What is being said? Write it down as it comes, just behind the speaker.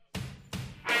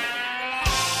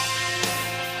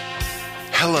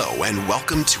Hello and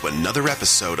welcome to another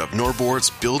episode of Norbord's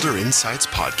Builder Insights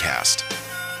podcast.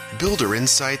 Builder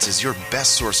Insights is your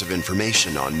best source of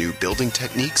information on new building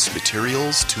techniques,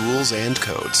 materials, tools, and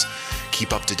codes.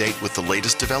 Keep up to date with the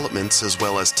latest developments as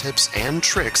well as tips and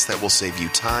tricks that will save you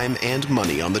time and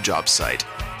money on the job site.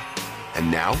 And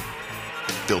now,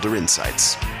 Builder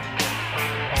Insights.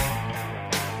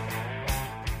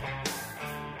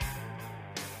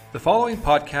 The following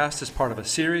podcast is part of a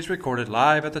series recorded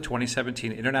live at the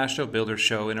 2017 International Builders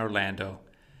Show in Orlando.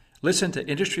 Listen to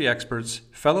industry experts,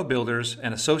 fellow builders,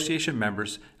 and association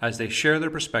members as they share their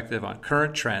perspective on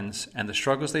current trends and the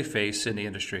struggles they face in the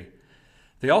industry.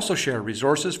 They also share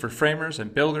resources for framers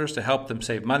and builders to help them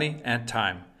save money and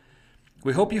time.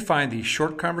 We hope you find these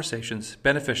short conversations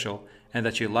beneficial and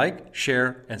that you like,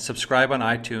 share, and subscribe on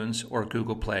iTunes or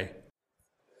Google Play.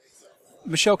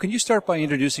 Michelle, can you start by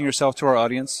introducing yourself to our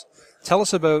audience? Tell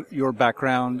us about your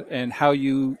background and how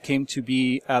you came to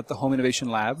be at the Home Innovation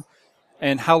Lab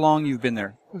and how long you've been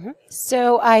there.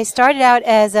 So I started out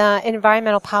as an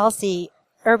environmental policy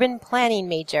urban planning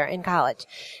major in college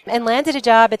and landed a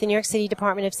job at the New York City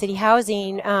Department of City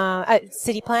Housing,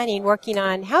 City Planning, working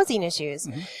on housing issues.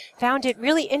 Found it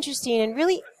really interesting and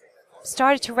really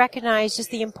started to recognize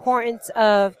just the importance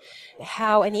of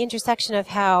how and the intersection of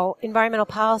how environmental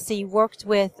policy worked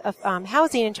with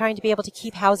housing and trying to be able to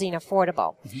keep housing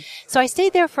affordable. So I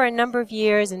stayed there for a number of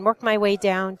years and worked my way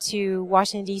down to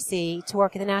Washington, D.C. to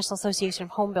work at the National Association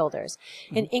of Home Builders.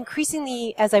 And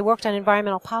increasingly, as I worked on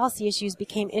environmental policy issues,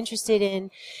 became interested in,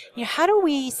 how do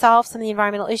we solve some of the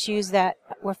environmental issues that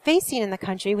we're facing in the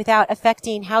country without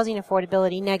affecting housing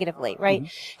affordability negatively,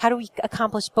 right? How do we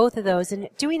accomplish both of those? And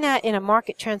doing that in a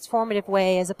market transformative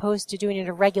way as opposed to doing it in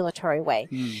a regulatory way.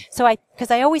 So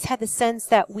because I always had the sense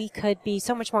that we could be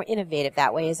so much more innovative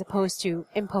that way as opposed to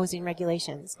imposing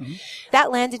regulations. That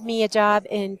landed me a job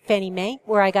in Fannie Mae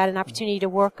where I got an opportunity to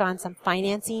work on some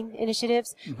financing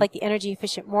initiatives like the energy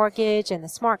efficient mortgage and the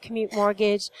smart commute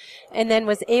mortgage, and then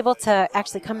was able to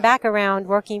actually come back around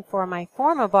working for my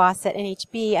former boss at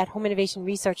NHB at Home Innovation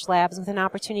Research Labs with an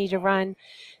opportunity to run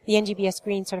the NGBS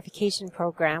Green Certification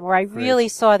Program, where I really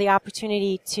saw the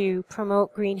opportunity to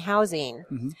promote green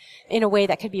housing in a way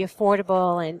that could be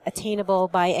affordable and attainable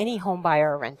by any home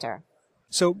buyer or renter.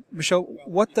 So, Michelle,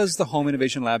 what does the Home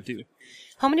Innovation Lab do?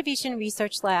 Home Innovation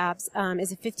Research Labs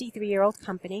is a 53-year-old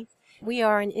company. We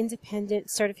are an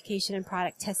independent certification and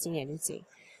product testing agency.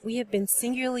 We have been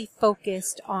singularly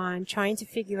focused on trying to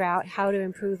figure out how to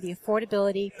improve the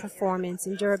affordability, performance,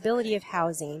 and durability of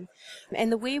housing.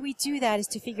 And the way we do that is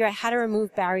to figure out how to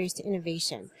remove barriers to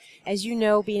innovation. As you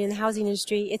know, being in the housing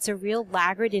industry, it's a real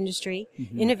laggard industry.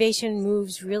 Innovation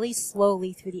moves really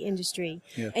slowly through the industry.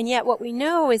 And yet what we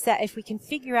know is that if we can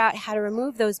figure out how to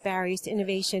remove those barriers to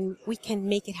innovation, we can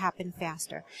make it happen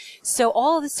faster. So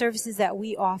all of the services that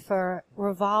we offer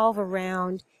revolve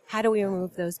around how do we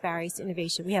remove those barriers to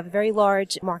innovation? We have a very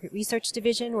large market research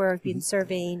division where we've been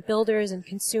surveying builders and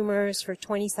consumers for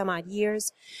 20 some odd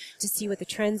years to see what the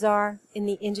trends are in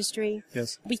the industry.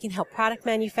 We can help product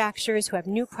manufacturers who have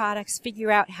new products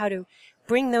figure out how to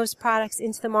bring those products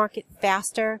into the market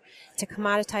faster, to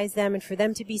commoditize them and for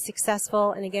them to be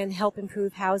successful, and again, help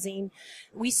improve housing.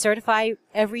 We certify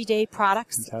everyday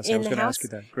products in the house.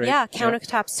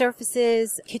 Countertop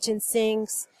surfaces, kitchen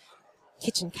sinks,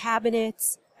 kitchen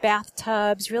cabinets,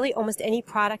 bathtubs, really almost any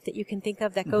product that you can think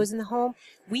of that goes in the home.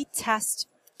 We test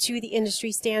to the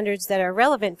industry standards that are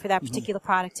relevant for that particular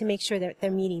product to make sure that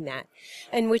they're meeting that.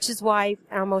 And which is why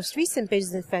our most recent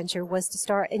business venture was to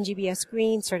start NGBS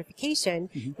Green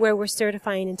certification, where we're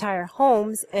certifying entire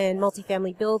homes and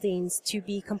multifamily buildings to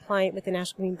be compliant with the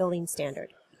National Green Building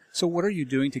Standard. So what are you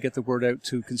doing to get the word out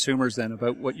to consumers then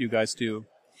about what you guys do?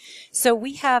 So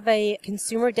we have a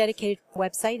consumer-dedicated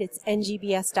website. It's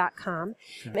ngbs.com.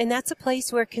 And that's a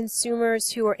place where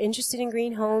consumers who are interested in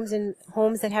green homes and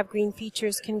homes that have green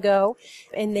features can go,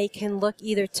 and they can look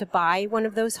either to buy one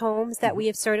of those homes that we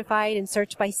have certified and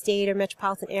search by state or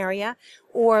metropolitan area,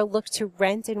 or look to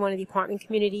rent in one of the apartment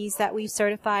communities that we've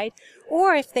certified,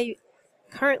 or if they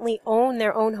currently own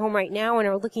their own home right now and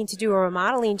are looking to do a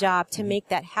remodeling job to make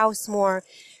that house more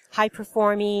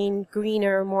high-performing,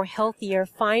 greener, more healthier,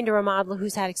 find a remodeler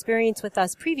who's had experience with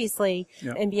us previously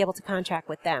and be able to contract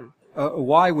with them.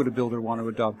 Why would a builder want to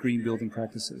adopt green building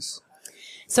practices?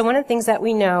 So one of the things that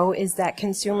we know is that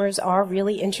consumers are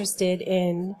really interested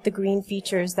in the green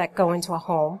features that go into a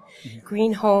home.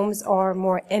 Green homes are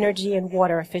more energy and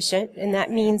water efficient, and that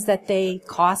means that they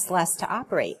cost less to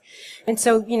operate. And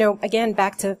so, again,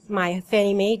 back to my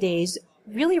Fannie Mae days,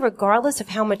 really regardless of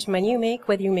how much money you make,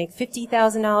 whether you make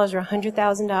 $50,000 or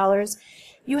 $100,000,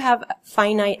 you have a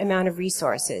finite amount of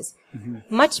resources.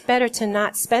 Much better to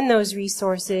not spend those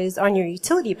resources on your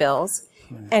utility bills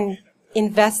and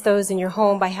invest those in your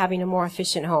home by having a more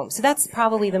efficient home. So that's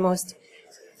probably the most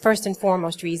first and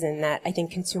foremost reason that I think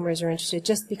consumers are interested,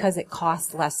 just because it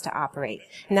costs less to operate.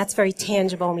 And that's very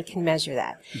tangible, and we can measure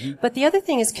that. But the other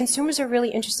thing is consumers are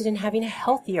really interested in having a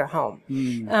healthier home.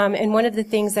 And one of the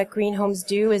things that green homes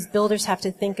do is builders have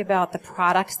to think about the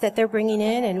products that they're bringing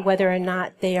in and whether or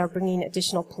not they are bringing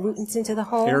additional pollutants into the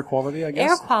home. Air quality, I guess?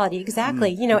 Air quality,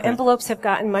 exactly. Envelopes have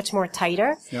gotten much more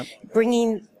tighter.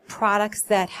 Bringing products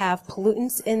that have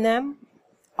pollutants in them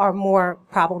are more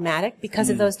problematic because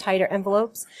of those tighter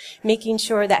envelopes. Making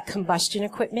sure that combustion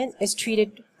equipment is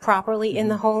treated properly in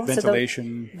the home.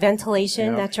 Ventilation.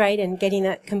 Ventilation, that's right, and getting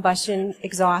that combustion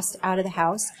exhaust out of the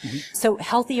house. So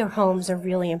healthier homes are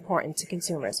really important to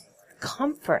consumers.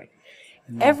 Comfort.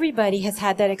 Everybody has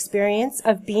had that experience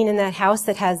of being in that house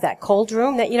that has that cold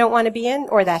room that you don't want to be in,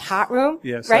 or that hot room.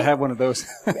 Yes, right? I have one of those.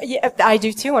 Yeah, I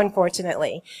do too,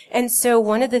 unfortunately. And so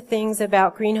one of the things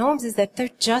about green homes is that they're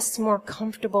just more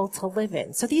comfortable to live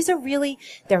in. So these are really,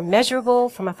 they're measurable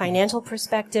from a financial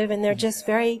perspective, and they're just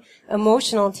very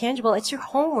emotional and tangible. It's your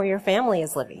home where your family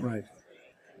is living. Right.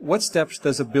 What steps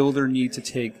does a builder need to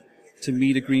take to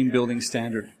meet a green building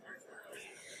standard?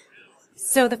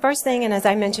 So the first thing, and as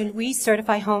I mentioned, we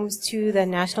certify homes to the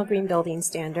National Green Building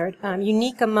Standard.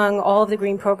 Unique among all of the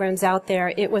green programs out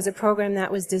there, it was a program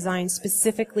that was designed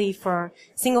specifically for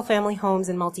single-family homes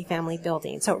and multifamily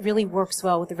buildings. So it really works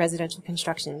well with the residential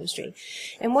construction industry.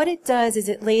 And what it does is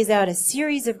it lays out a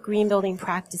series of green building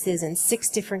practices in 6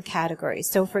 different categories.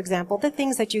 So, for example, the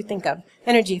things that you think of: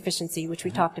 energy efficiency, which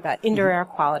we talked about, indoor air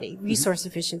quality, resource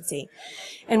efficiency.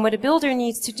 And what a builder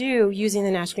needs to do using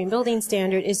the National Green Building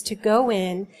Standard is to go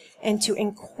in and to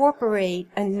incorporate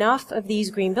enough of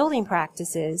these green building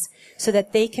practices so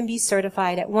that they can be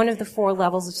certified at one of the 4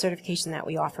 levels of certification that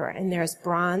we offer. And there's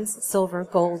bronze, silver,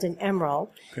 gold, and emerald,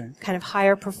 kind of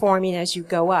higher performing as you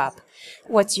go up.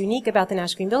 What's unique about the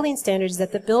National Green Building Standard is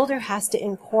that the builder has to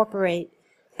incorporate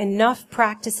enough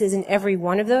practices in every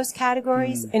one of those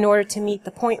categories in order to meet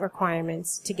the point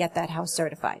requirements to get that house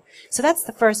certified. So that's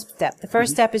the first step. The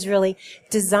first step is really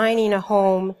designing a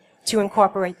home to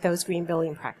incorporate those green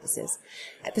building practices.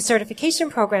 The certification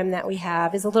program that we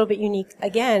have is a little bit unique,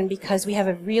 again, because we have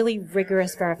a really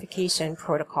rigorous verification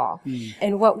protocol.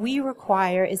 And what we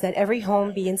require is that every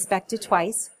home be inspected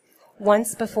twice.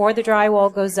 Once before the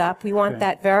drywall goes up, we want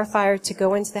that verifier to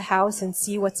go into the house and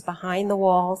see what's behind the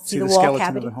wall, see the wall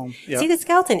cavity. Of the home. See the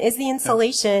skeleton. Is the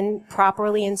insulation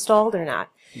properly installed or not?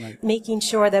 Making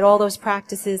sure that all those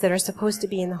practices that are supposed to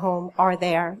be in the home are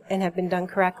there and have been done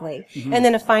correctly. And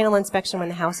then a final inspection when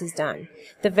the house is done.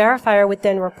 The verifier would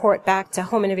then report back to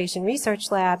Home Innovation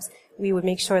Research Labs. We would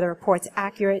make sure the report's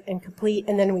accurate and complete,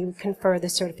 and then we would confer the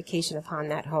certification upon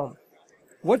that home.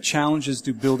 What challenges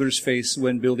do builders face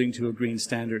when building to a green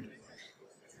standard?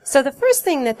 So the first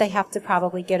thing that they have to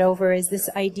probably get over is this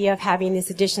idea of having this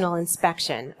additional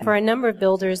inspection. For a number of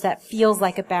builders, that feels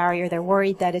like a barrier. They're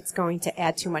worried that it's going to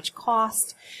add too much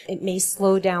cost. It may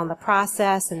slow down the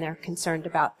process, and they're concerned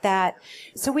about that.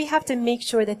 So we have to make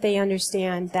sure that they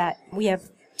understand that we have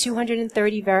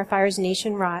 230 verifiers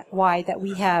nationwide that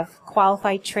we have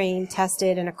qualified, trained,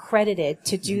 tested, and accredited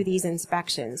to do these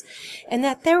inspections. And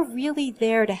that they're really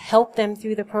there to help them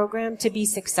through the program to be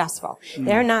successful.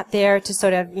 They're not there to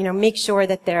sort of, make sure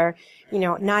that they're,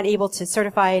 not able to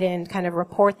certify it and kind of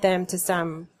report them to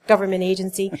some government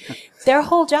agency. Their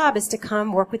whole job is to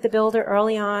come work with the builder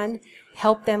early on,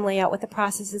 help them lay out what the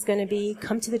process is going to be,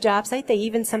 come to the job site. They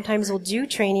even sometimes will do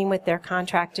training with their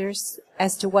contractors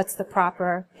as to what's the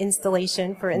proper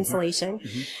installation for insulation,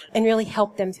 and really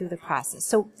help them through the process.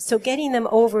 So getting them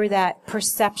over that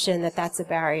perception that that's a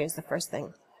barrier is the first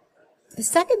thing. The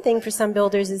second thing for some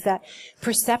builders is that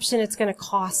perception it's going to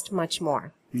cost much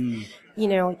more.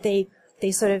 They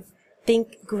sort of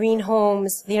think green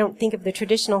homes, they don't think of the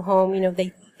traditional home,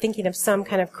 they thinking of some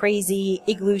kind of crazy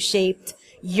igloo-shaped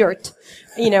yurt,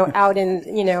 out in,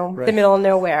 the middle of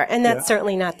nowhere. And that's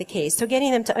certainly not the case. So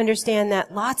getting them to understand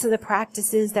that lots of the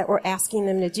practices that we're asking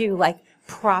them to do, like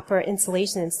proper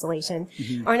insulation installation,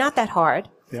 are not that hard.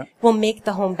 Will make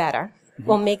the home better.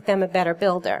 Will make them a better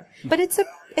builder. But it's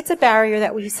a barrier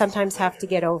that we sometimes have to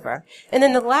get over. And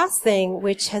then the last thing,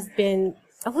 which has been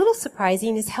a little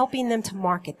surprising, is helping them to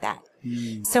market that.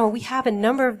 So we have a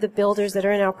number of the builders that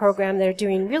are in our program that are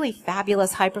doing really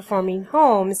fabulous, high-performing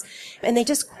homes, and they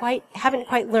just haven't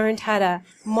quite learned how to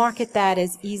market that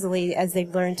as easily as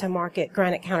they've learned to market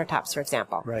granite countertops, for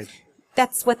example. Right.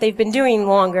 that's what they've been doing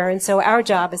longer, and so our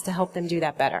job is to help them do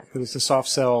that better. But it's a soft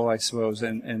sell, I suppose,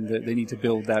 and they need to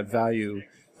build that value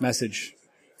message.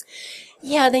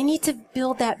 Yeah, they need to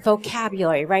build that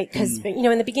vocabulary, right? Because,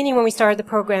 in the beginning when we started the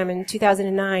program in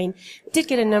 2009, we did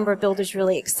get a number of builders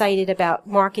really excited about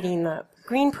marketing the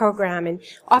green program, and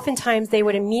oftentimes they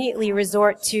would immediately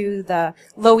resort to the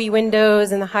low-E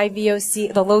windows and the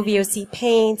the low VOC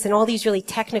paints and all these really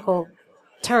technical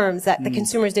terms that the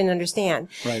consumers didn't understand.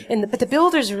 Right. But the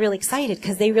builders were really excited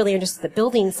because they really understood the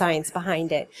building science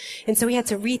behind it. And so we had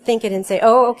to rethink it and say,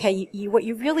 okay, what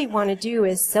you really want to do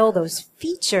is sell those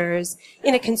features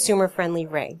in a consumer-friendly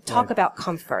way. Talk about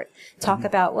comfort. Talk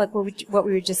about what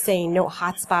we were just saying, no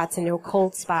hot spots and no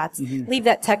cold spots. Leave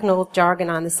that technical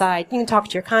jargon on the side. You can talk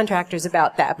to your contractors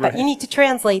about that, but you need to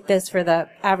translate this for the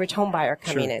average home buyer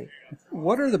coming in.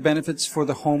 What are the benefits for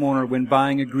the homeowner when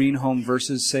buying a green home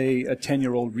versus, say, a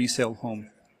 10-year-old resale home?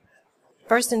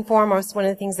 First and foremost, one of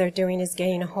the things they're doing is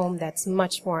getting a home that's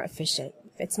much more efficient.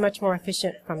 It's much more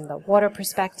efficient from the water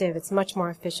perspective. It's much more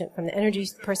efficient from the energy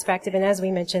perspective. And as we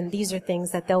mentioned, these are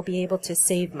things that they'll be able to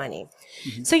save money.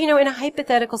 So, in a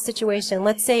hypothetical situation,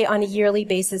 let's say on a yearly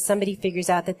basis, somebody figures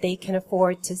out that they can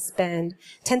afford to spend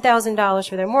 $10,000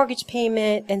 for their mortgage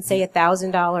payment and say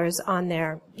 $1,000 on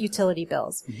their utility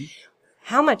bills.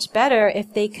 How much better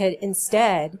if they could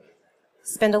instead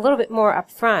spend a little bit more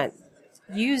up front,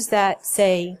 use that,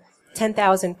 say,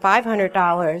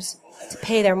 $10,500 to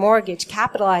pay their mortgage,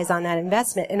 capitalize on that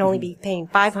investment, and only be paying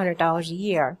 $500 a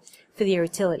year for the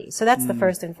utility. So that's the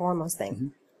first and foremost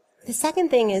thing. The second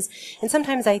thing is, and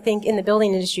sometimes I think in the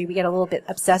building industry we get a little bit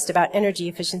obsessed about energy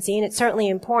efficiency, and it's certainly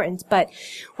important, but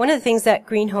one of the things that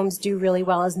green homes do really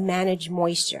well is manage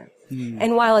moisture.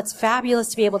 And while it's fabulous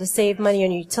to be able to save money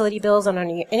on your utility bills and on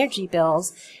your energy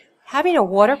bills, having a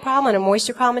water problem and a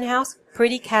moisture problem in a house,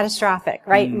 pretty catastrophic,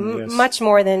 right? Yes. Much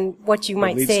more than what you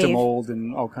might leads save. to mold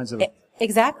and all kinds of...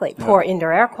 Exactly. Poor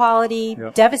indoor air quality,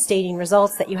 Yep. devastating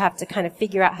results that you have to kind of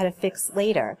figure out how to fix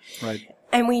later. Right.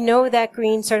 And we know that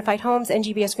green certified homes,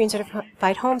 NGBS green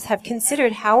certified homes, have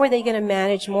considered how are they going to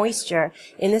manage moisture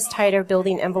in this tighter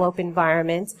building envelope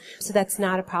environment, so that's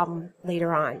not a problem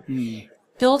later on.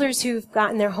 Builders who've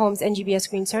gotten their homes NGBS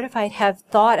green certified have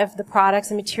thought of the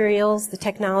products and materials, the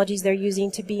technologies they're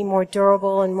using to be more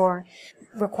durable and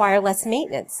require less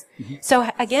maintenance.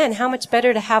 So again, how much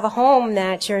better to have a home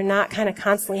that you're not kind of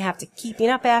constantly have to keeping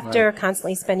up after,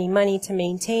 constantly spending money to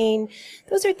maintain.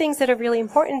 Those are things that are really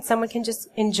important. Someone can just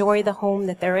enjoy the home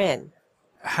that they're in.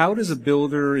 How does a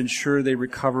builder ensure they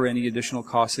recover any additional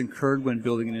costs incurred when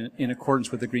building in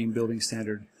accordance with the Green Building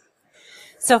Standard?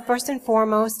 So first and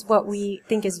foremost, what we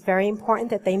think is very important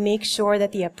that they make sure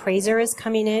that the appraiser is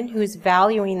coming in who's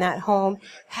valuing that home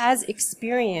has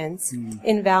experience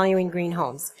in valuing green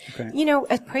homes. Okay.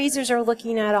 Appraisers are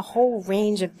looking at a whole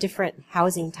range of different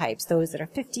housing types, those that are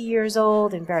 50 years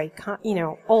old and very,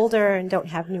 older and don't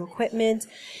have new equipment.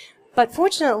 But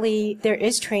fortunately, there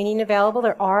is training available.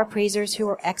 There are appraisers who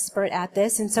are expert at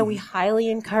this, and so we highly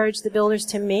encourage the builders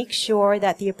to make sure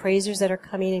that the appraisers that are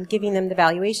coming and giving them the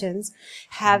valuations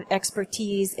have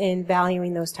expertise in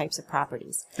valuing those types of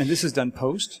properties. And this is done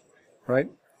post, right?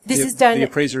 This is done. The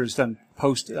appraiser is done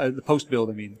post, the post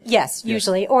build, I mean. Yes,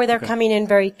 usually. Or they're Okay. coming in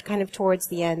very kind of towards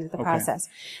the end of the Okay. process.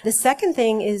 The second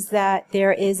thing is that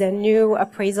there is a new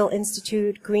Appraisal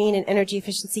Institute Green and Energy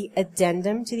Efficiency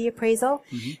addendum to the appraisal,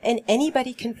 and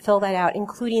anybody can fill that out,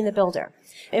 including the builder.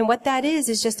 And what that is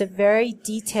just a very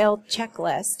detailed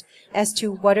checklist as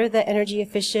to what are the energy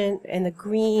efficient and the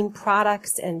green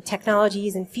products and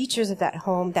technologies and features of that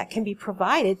home that can be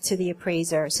provided to the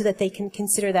appraiser so that they can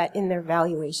consider that in their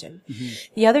valuation.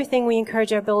 The other thing we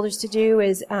encourage our builders to do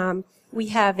is we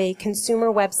have a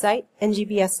consumer website,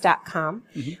 ngbs.com,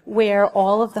 where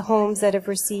all of the homes that have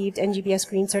received NGBS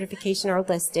green certification are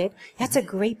listed. That's a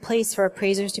great place for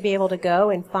appraisers to be able to go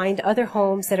and find other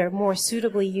homes that are more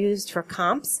suitably used for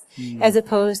comps, as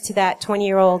opposed to that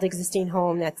 20-year-old existing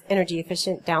home that's energy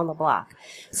efficient down the block.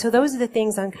 So those are the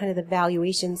things on kind of the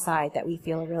valuation side that we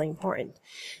feel are really important.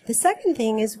 The second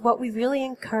thing is what we really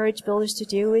encourage builders to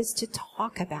do is to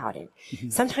talk about it.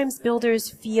 Sometimes builders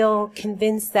feel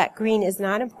convinced that green is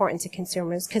not important to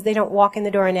consumers because they don't walk in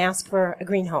the door and ask for a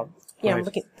green home.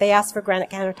 They ask for granite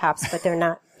countertops, but they're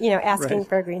not, asking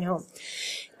for a green home.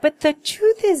 But the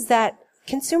truth is that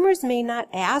consumers may not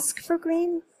ask for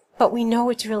green, but we know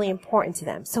it's really important to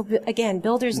them. So again,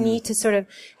 builders need to sort of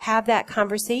have that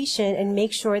conversation and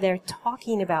make sure they're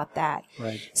talking about that.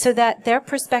 Right. So that their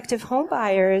prospective home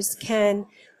buyers can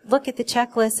look at the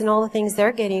checklist and all the things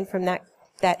they're getting from that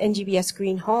NGBS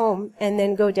green home and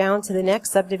then go down to the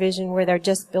next subdivision where they're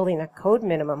just building a code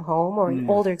minimum home or an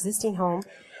older existing home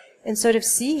and sort of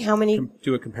see how many...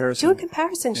 Do a comparison. Do a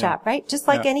comparison shop, right? Just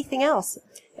like anything else.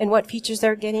 And what features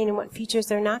they're getting and what features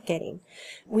they're not getting.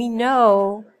 We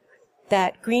know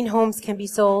that green homes can be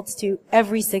sold to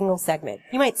every single segment.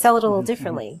 You might sell it a little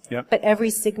differently, but every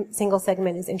single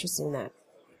segment is interested in that.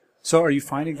 So are you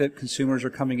finding that consumers are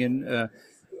coming in,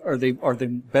 are they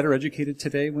better educated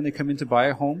today when they come in to buy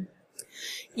a home?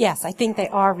 Yes, I think they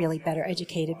are really better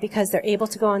educated because they're able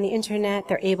to go on the internet,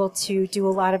 they're able to do a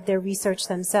lot of their research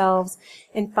themselves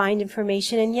and find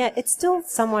information, and yet it's still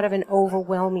somewhat of an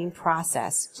overwhelming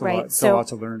process, right? So lots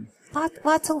to learn.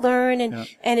 Lot to learn,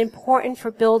 and important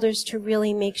for builders to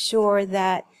really make sure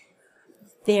that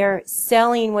they're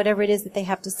selling whatever it is that they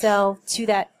have to sell to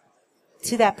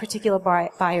that particular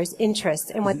buyer's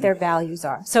interest and what their values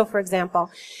are. So, for example,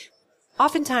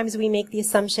 oftentimes we make the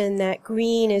assumption that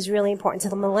green is really important to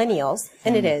the millennials,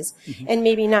 and it is, and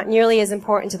maybe not nearly as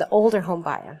important to the older home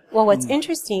buyer. Well, what's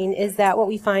interesting is that what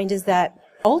we find is that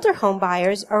older home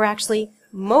buyers are actually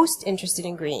most interested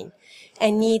in green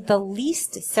and need the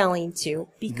least selling to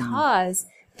because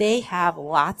they have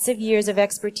lots of years of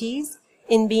expertise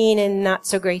in being in not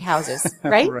so great houses,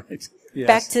 right? Right. Yes.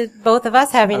 Back to both of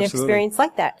us having Absolutely. experience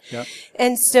like that. Yep.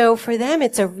 And so for them,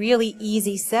 it's a really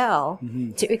easy sell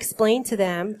to explain to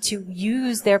them to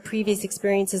use their previous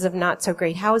experiences of not so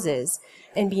great houses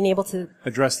and being able to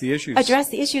address the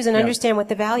issues and understand what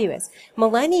the value is.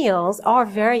 Millennials are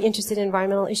very interested in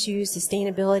environmental issues,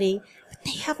 sustainability, but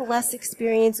they have less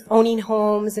experience owning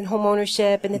homes and home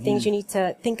ownership and the things you need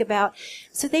to think about.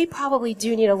 So they probably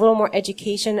do need a little more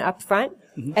education up front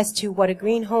as to what a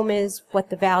green home is, what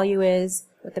the value is,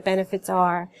 what the benefits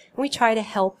are. And we try to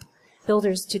help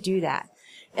builders to do that.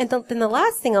 And then the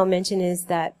last thing I'll mention is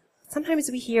that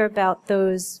sometimes we hear about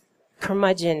those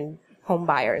curmudgeon home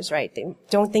buyers, right? They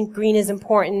don't think green is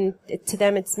important. To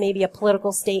them, it's maybe a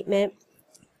political statement.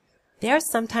 They're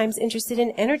sometimes interested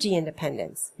in energy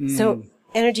independence. So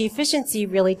energy efficiency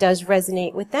really does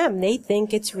resonate with them. They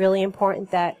think it's really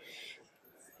important that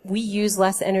we use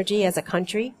less energy as a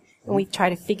country, and we try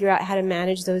to figure out how to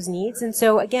manage those needs. And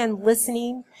so, again,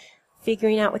 listening,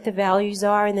 figuring out what the values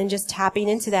are, and then just tapping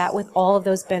into that with all of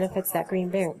those benefits that green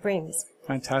brings.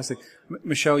 Fantastic.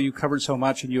 Michelle, you covered so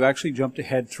much, and you actually jumped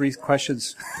ahead 3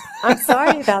 questions. I'm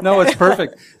sorry about that. No, it's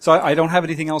perfect. So I don't have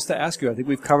anything else to ask you. I think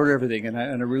we've covered everything, and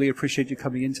I really appreciate you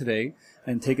coming in today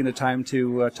and taking the time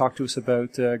to talk to us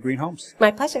about green homes.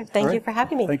 My pleasure. Thank you for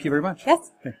having me. Thank you very much.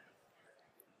 Yes. Okay.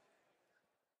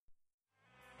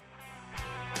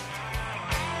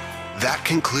 That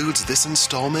concludes this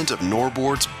installment of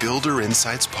Norbord's Builder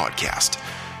Insights podcast.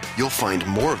 You'll find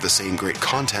more of the same great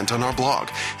content on our blog,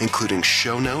 including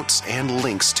show notes and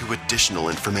links to additional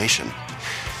information.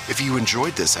 If you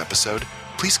enjoyed this episode,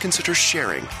 please consider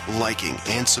sharing, liking,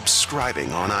 and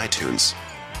subscribing on iTunes.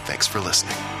 Thanks for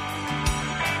listening.